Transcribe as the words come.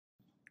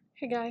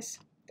Hey guys,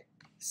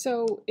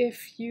 so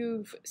if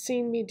you've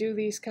seen me do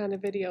these kind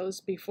of videos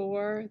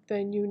before,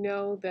 then you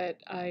know that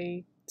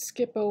I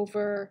skip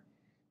over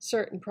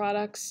certain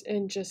products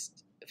and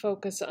just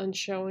focus on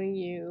showing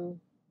you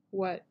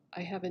what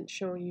I haven't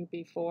shown you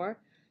before.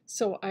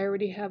 So I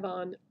already have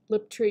on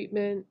lip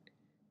treatment,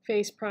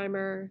 face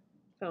primer,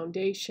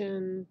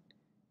 foundation,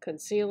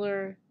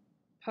 concealer,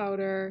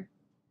 powder.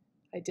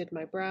 I did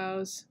my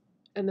brows,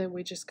 and then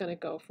we're just going to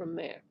go from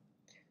there.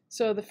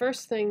 So the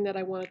first thing that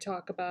I want to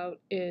talk about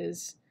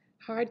is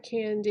Hard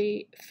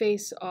Candy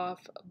Face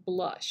Off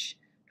Blush.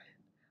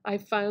 I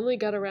finally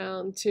got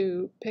around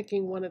to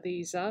picking one of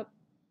these up,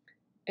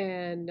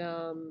 and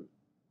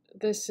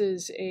this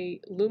is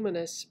a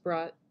luminous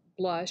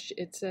blush.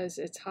 It says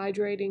it's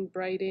hydrating,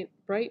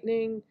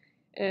 brightening,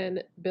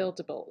 and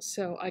buildable.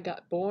 So I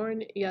got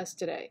Born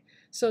yesterday.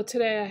 So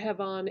today I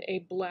have on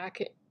a black,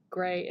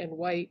 gray, and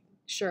white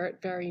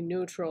shirt, very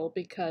neutral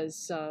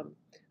because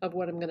of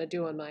what I'm going to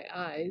do on my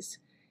eyes.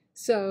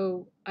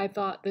 So I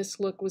thought this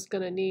look was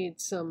going to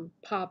need some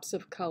pops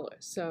of color.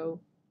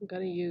 So I'm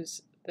going to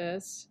use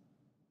this.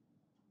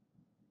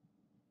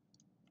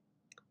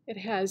 It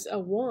has a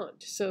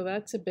wand, so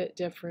that's a bit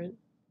different.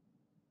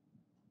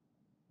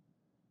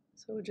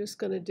 So we're just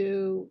going to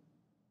do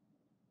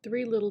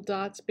 3 little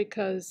dots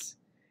because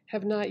I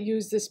have not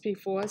used this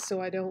before,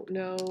 so I don't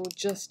know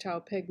just how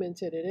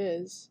pigmented it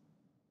is.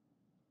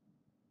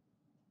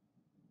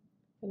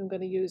 And I'm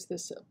going to use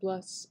this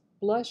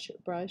blush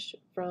brush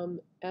from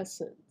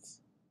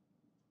Essence.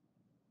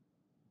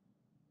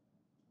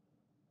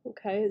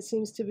 Okay, it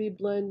seems to be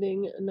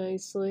blending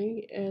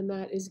nicely, and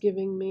that is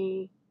giving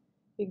me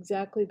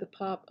exactly the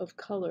pop of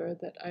color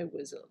that I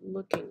was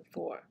looking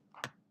for.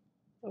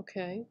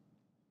 Okay.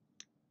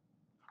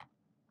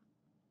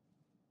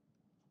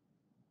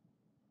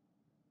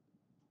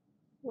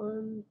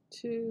 One,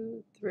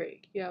 two,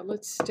 three. Yeah,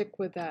 let's stick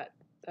with that.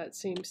 That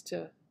seems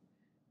to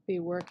be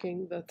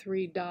working, the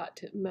 3-dot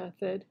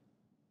method.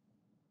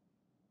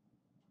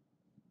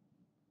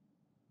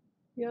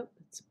 Yep,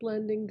 it's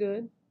blending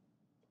good.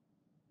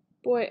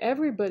 Boy,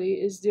 everybody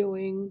is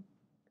doing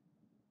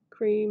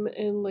cream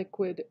and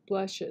liquid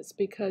blushes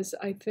because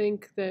I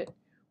think that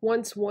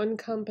once one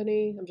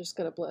company, I'm just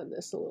going to blend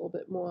this a little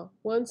bit more,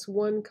 once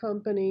one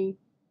company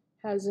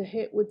has a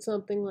hit with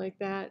something like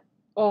that,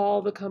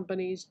 all the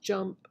companies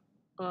jump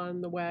on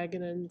the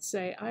wagon and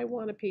say, I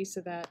want a piece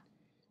of that.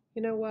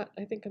 You know what?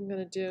 I think I'm going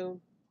to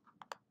do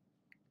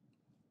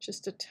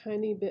just a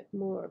tiny bit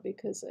more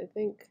because I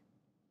think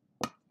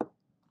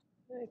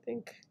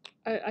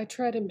I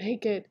try to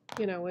make it,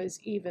 you know, as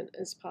even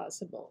as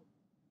possible.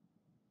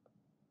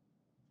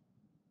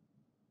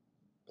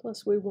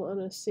 Plus we want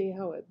to see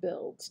how it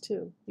builds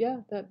too. Yeah,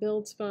 that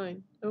builds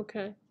fine.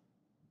 Okay.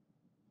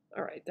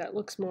 All right, that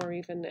looks more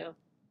even now.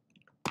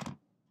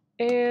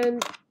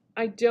 And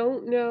I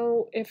don't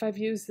know if I've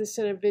used this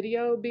in a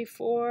video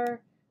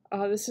before.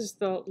 This is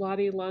the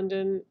Lottie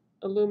London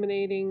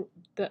Illuminating,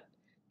 the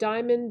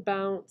Diamond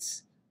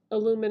Bounce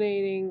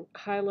Illuminating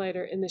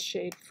Highlighter in the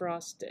shade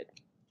Frosted.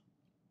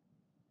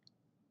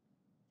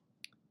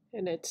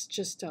 And it's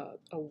just a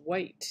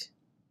white,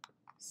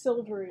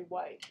 silvery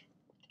white.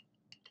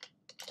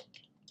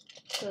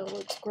 So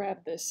let's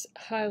grab this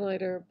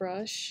highlighter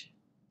brush.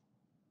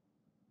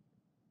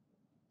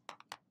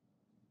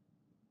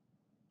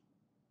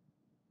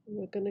 And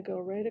we're going to go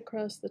right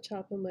across the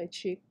top of my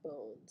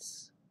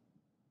cheekbones.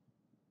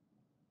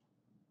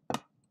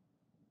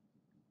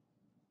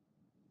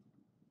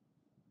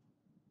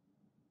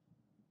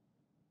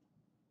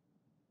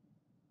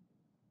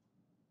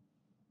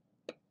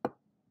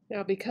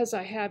 Now, because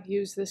I have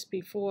used this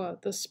before,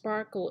 the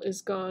sparkle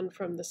is gone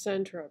from the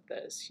center of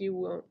this. You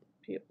won't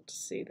be able to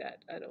see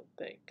that, I don't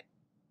think.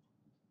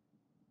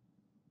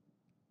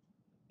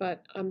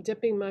 But I'm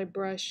dipping my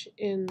brush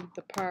in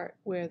the part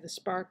where the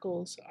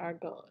sparkles are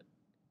gone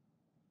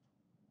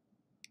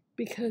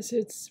because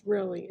it's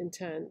really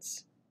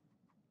intense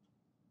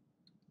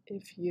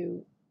if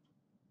you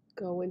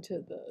go into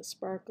the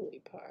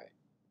sparkly part.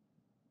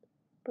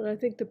 But I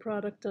think the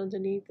product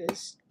underneath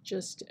is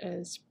just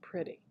as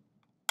pretty,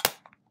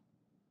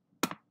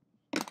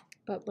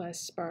 but less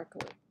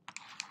sparkly.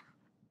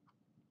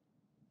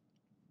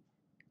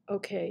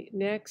 Okay,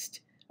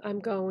 next I'm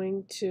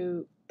going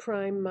to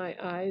prime my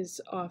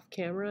eyes off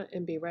camera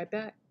and be right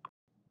back.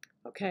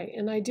 Okay,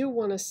 and I do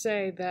want to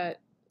say that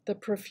the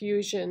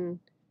Profusion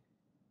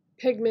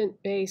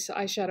Pigment Base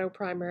Eyeshadow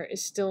Primer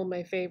is still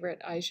my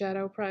favorite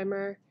eyeshadow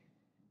primer.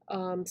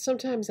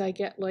 Sometimes I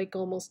get like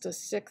almost a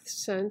sixth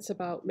sense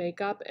about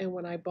makeup, and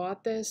when I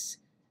bought this,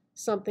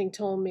 something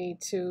told me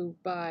to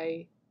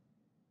buy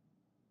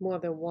more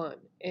than one.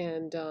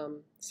 And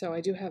so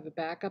I do have a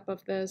backup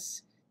of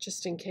this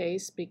just in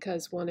case,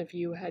 because one of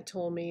you had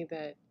told me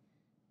that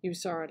you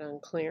saw it on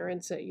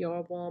clearance at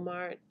your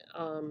Walmart.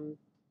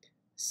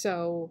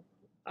 So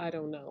I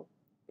don't know.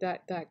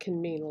 That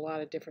can mean a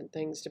lot of different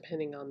things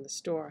depending on the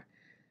store.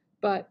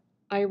 But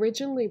I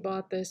originally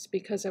bought this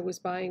because I was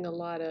buying a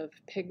lot of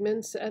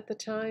pigments at the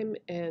time,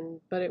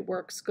 but it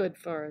works good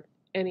for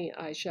any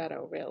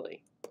eyeshadow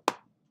really.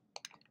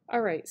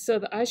 Alright, so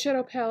the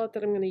eyeshadow palette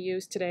that I'm going to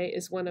use today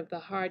is one of the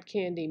Hard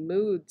Candy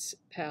Moods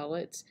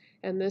palettes,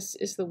 and this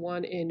is the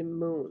one in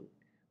Moon,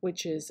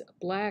 which is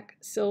black,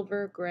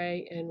 silver,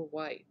 gray, and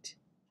white.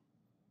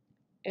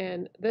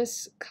 And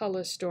this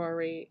color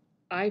story,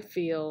 I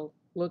feel,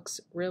 looks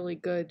really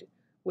good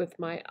with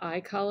my eye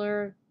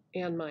color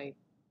and my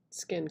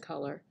skin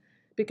color,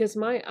 because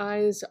my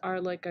eyes are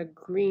like a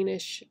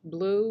greenish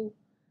blue.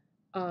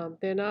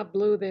 They're not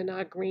blue, they're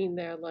not green,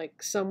 they're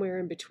like somewhere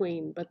in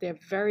between, but they're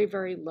very,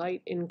 very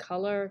light in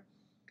color.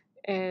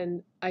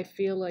 And I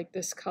feel like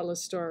this color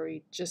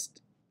story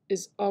just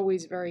is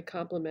always very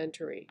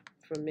complimentary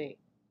for me.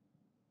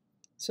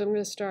 So I'm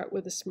going to start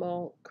with a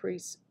small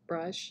crease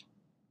brush,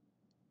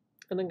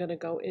 and I'm going to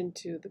go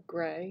into the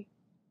gray.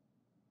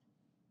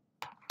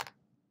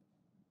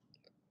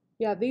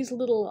 Yeah, these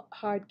little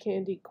hard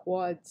candy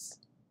quads,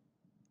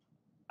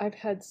 I've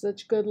had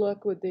such good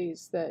luck with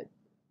these that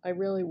I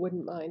really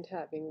wouldn't mind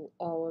having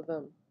all of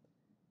them.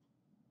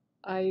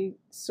 I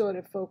sort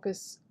of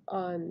focus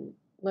on,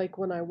 like,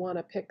 when I want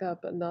to pick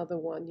up another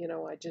one, you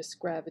know, I just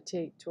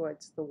gravitate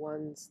towards the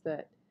ones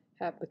that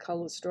have the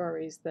color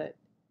stories that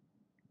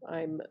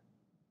I'm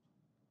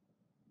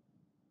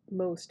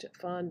most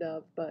fond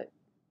of, but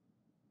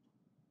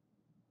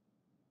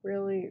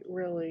really,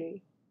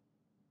 really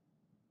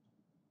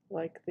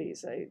like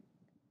these.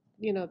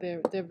 You know,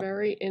 they're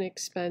very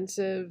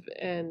inexpensive,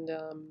 and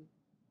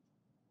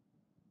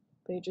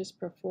they just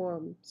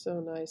perform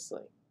so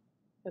nicely.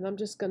 And I'm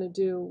just going to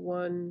do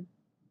one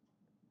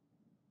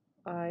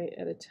eye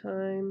at a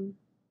time.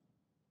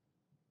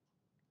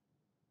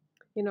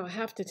 You know, I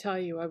have to tell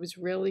you, I was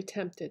really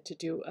tempted to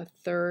do a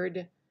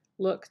third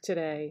look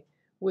today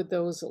with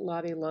those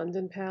Lottie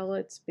London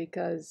palettes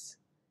because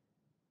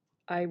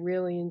I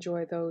really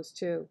enjoy those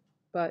too.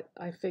 But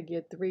I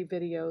figured 3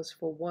 videos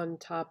for one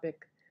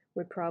topic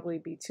would probably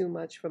be too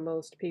much for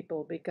most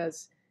people,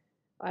 because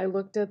I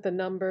looked at the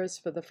numbers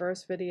for the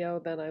first video,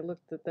 then I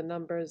looked at the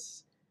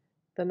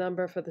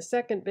number for the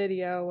second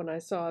video, and I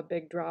saw a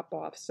big drop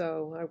off.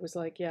 So I was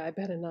like, yeah, I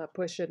better not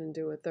push it and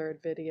do a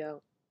third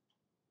video.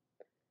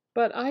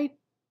 But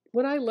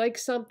when I like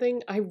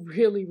something, I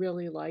really,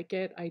 really like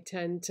it. I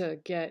tend to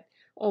get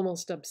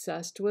almost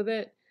obsessed with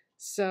it.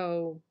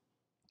 So,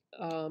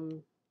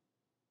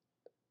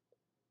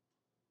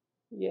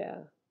 yeah,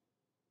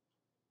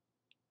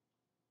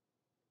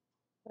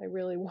 I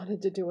really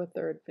wanted to do a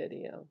third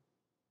video.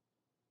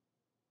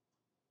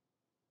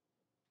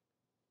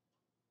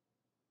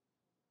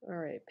 All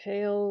right,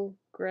 pale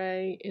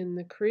gray in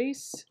the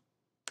crease.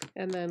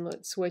 And then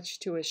let's switch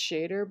to a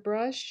shader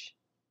brush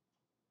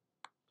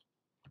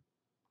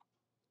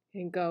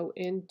and go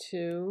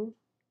into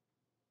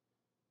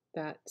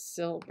that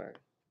silver.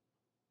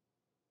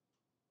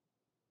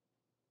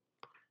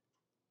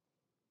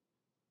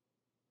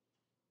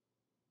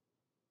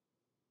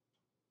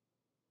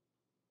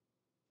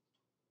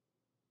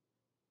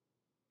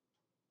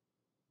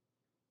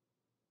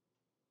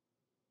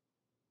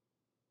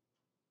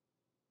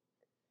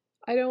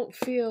 I don't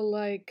feel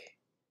like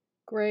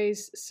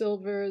grays,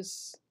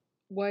 silvers,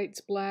 whites,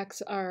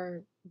 blacks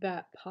are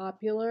that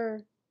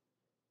popular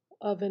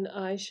of an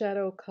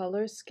eyeshadow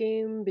color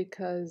scheme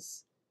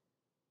because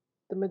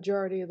the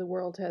majority of the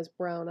world has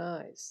brown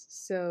eyes.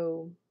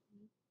 So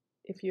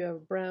if you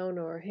have brown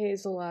or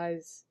hazel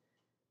eyes,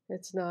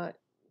 it's not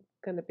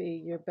going to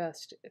be your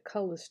best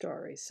color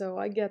story. So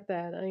I get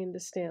that, I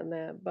understand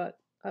that, but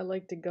I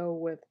like to go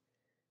with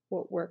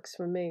what works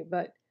for me.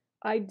 But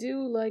I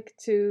do like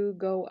to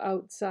go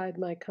outside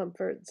my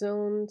comfort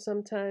zone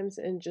sometimes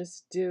and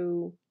just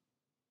do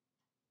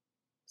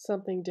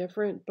something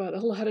different. But a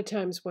lot of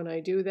times when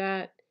I do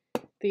that,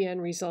 the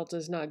end result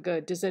is not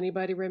good. Does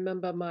anybody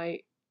remember my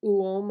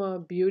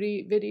Uoma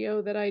Beauty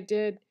video that I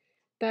did?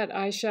 That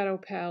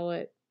eyeshadow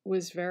palette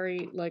was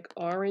very like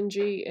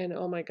orangey, and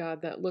oh my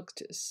god, that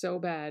looked so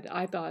bad.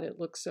 I thought it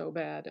looked so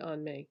bad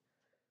on me.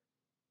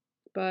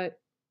 But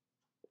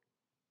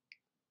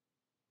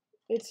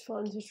it's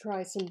fun to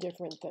try some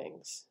different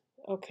things.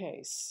 Okay,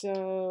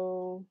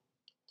 so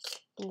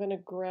I'm going to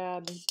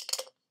grab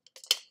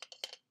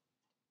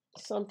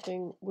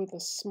something with a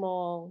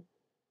small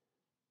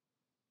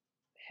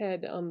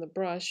head on the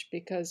brush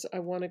because I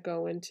want to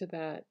go into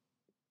that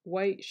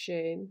white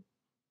shade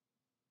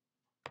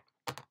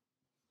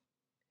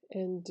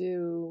and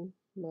do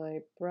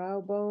my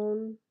brow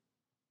bone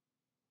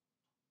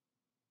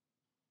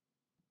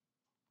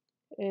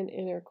and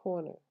inner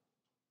corner.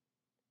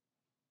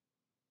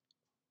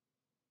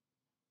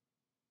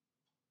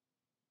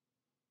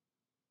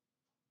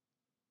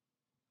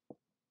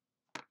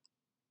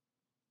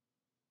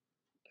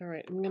 All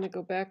right, I'm going to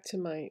go back to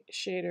my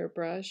shader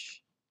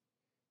brush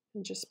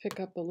and just pick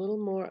up a little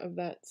more of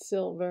that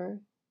silver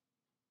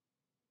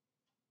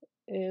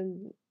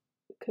and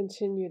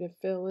continue to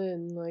fill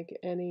in like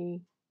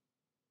any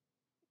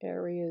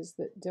areas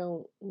that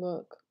don't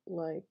look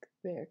like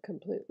they're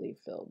completely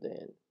filled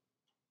in.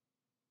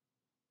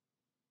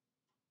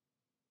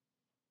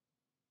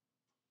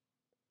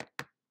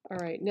 All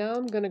right, now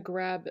I'm going to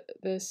grab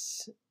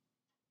this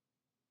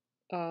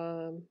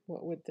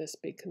what would this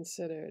be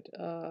considered?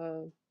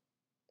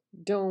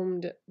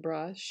 Domed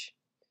brush.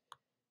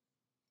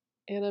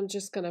 And I'm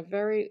just going to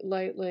very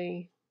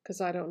lightly,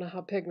 because I don't know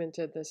how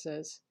pigmented this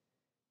is,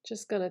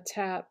 just going to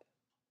tap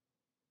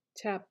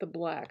the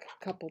black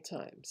a couple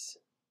times.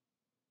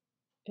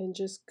 And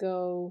just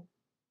go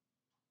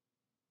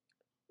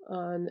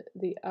on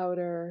the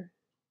outer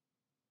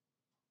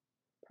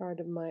part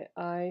of my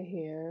eye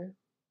here,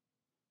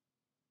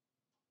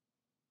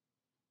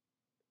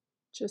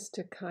 just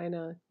to kind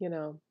of, you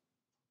know,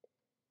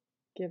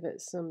 give it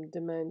some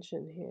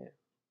dimension here.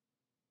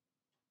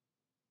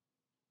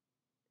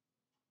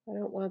 I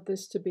don't want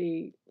this to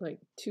be like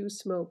too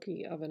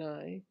smoky of an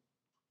eye.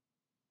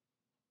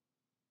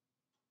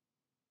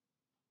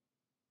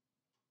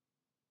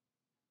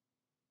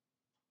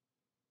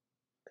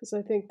 Because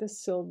I think the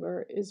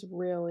silver is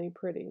really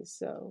pretty,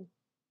 so.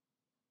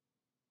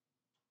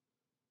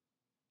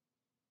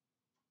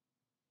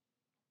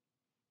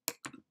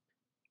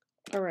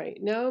 All right,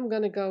 now I'm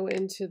going to go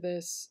into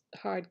this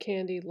Hard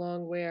Candy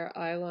Long Wear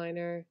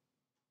eyeliner,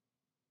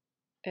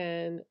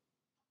 and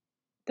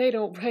they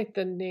don't write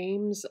the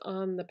names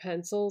on the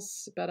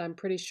pencils, but I'm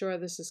pretty sure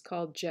this is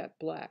called Jet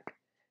Black.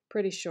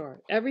 Pretty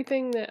sure.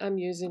 Everything that I'm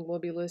using will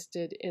be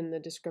listed in the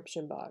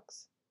description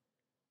box.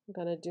 I'm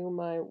going to do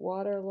my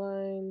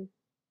waterline.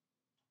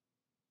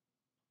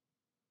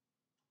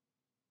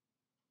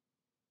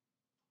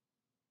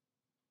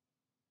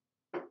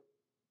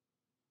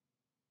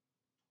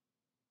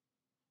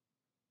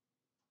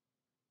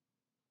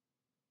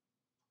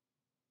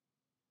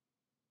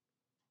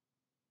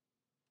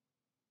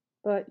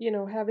 But, you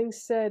know, having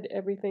said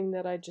everything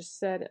that I just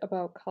said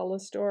about color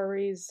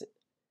stories,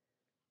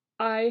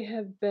 I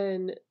have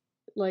been,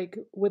 like,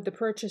 with the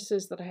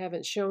purchases that I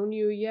haven't shown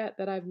you yet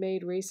that I've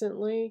made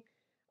recently,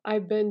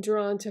 I've been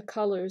drawn to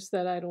colors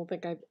that I don't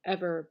think I've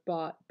ever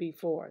bought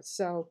before.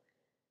 So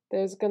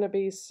there's going to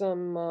be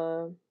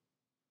some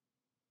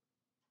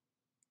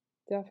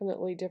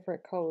definitely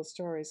different color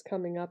stories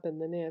coming up in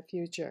the near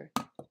future.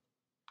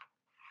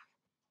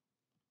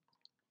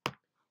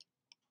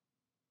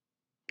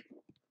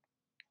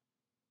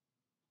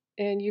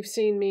 And you've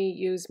seen me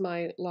use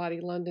my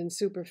Lottie London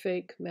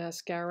Superfake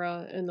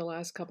mascara in the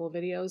last couple of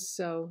videos,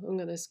 so I'm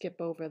going to skip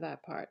over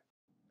that part.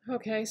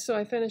 Okay, so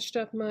I finished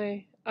up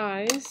my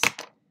eyes,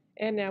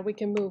 and now we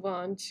can move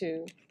on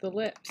to the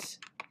lips.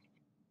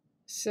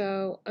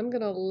 So I'm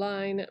going to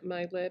line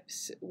my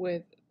lips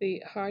with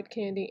the Hard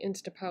Candy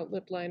Instapout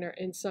Lip Liner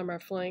in Summer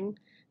Fling.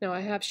 Now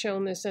I have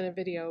shown this in a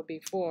video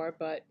before,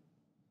 but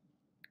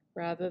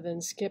rather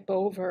than skip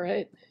over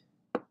it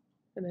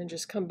and then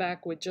just come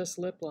back with just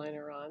lip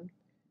liner on,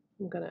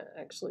 I'm going to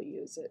actually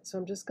use it. So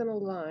I'm just going to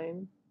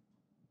line.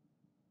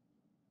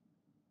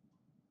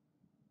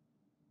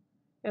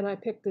 And I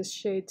picked this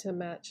shade to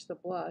match the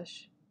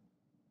blush.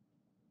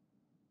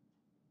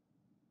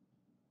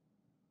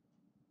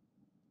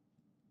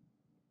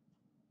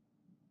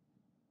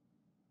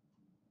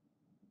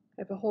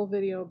 I have a whole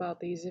video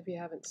about these if you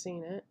haven't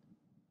seen it.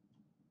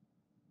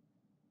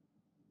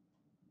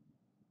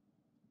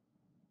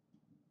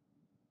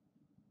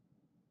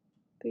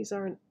 These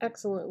are an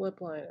excellent lip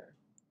liner.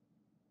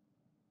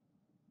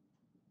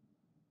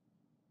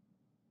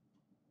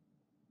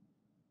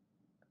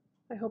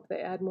 I hope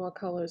they add more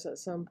colors at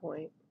some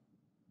point.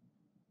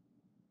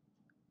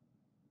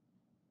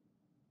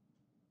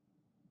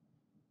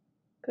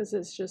 Because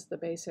it's just the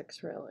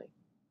basics, really.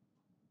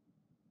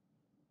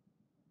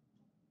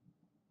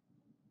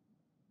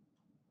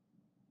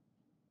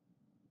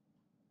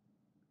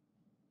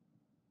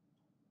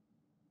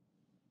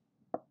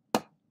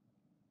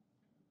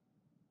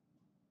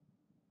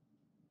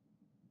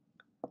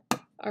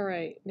 All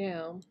right,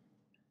 now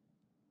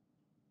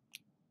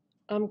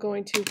I'm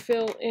going to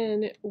fill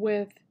in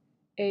with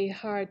a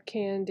Hard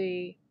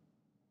Candy,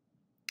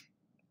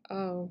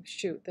 oh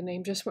shoot, the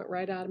name just went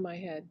right out of my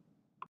head.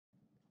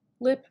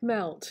 Lip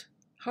Melt,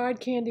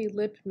 Hard Candy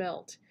Lip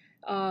Melt.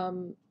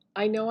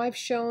 I know I've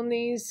shown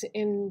these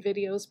in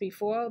videos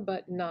before,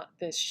 but not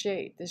this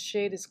shade. This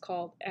shade is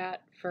called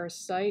At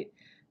First Sight.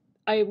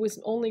 I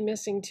was only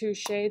missing 2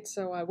 shades,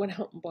 so I went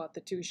out and bought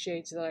the 2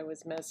 shades that I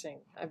was missing.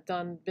 I've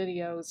done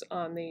videos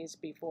on these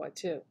before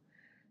too.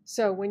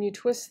 So when you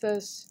twist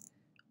this,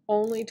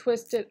 only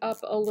twist it up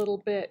a little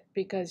bit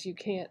because you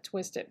can't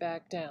twist it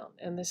back down.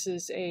 And this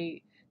is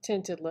a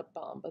tinted lip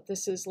balm, but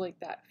this is like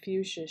that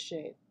fuchsia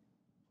shade.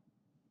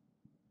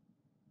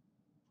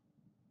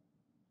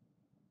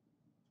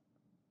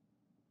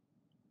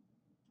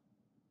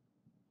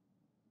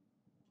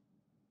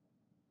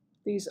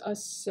 These are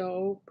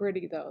so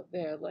pretty though.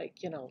 They're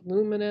like, you know,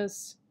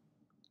 luminous.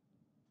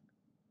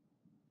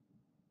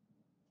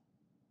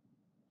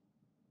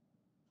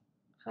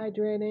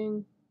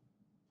 Hydrating.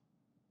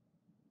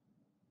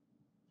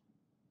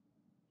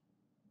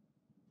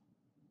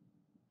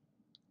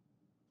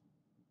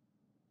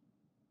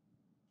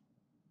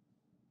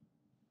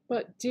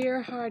 But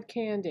dear Hard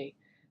Candy,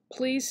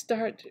 please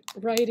start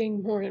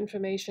writing more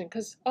information,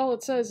 because all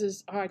it says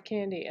is Hard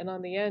Candy, and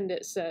on the end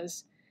it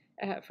says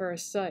At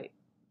First Sight.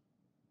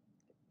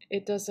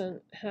 it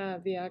doesn't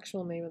have the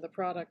actual name of the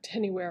product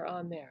anywhere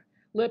on there.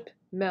 Lip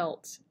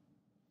Melt.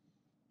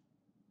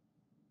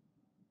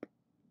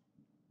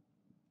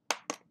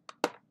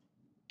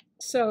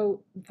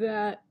 So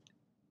that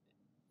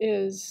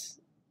is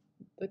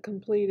the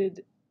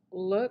completed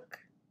look.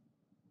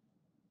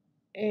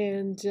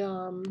 And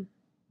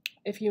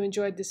if you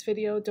enjoyed this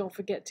video, don't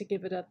forget to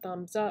give it a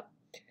thumbs up.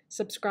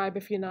 Subscribe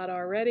if you're not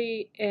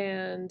already.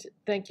 And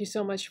thank you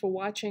so much for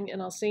watching,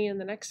 and I'll see you in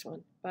the next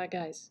one. Bye,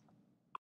 guys.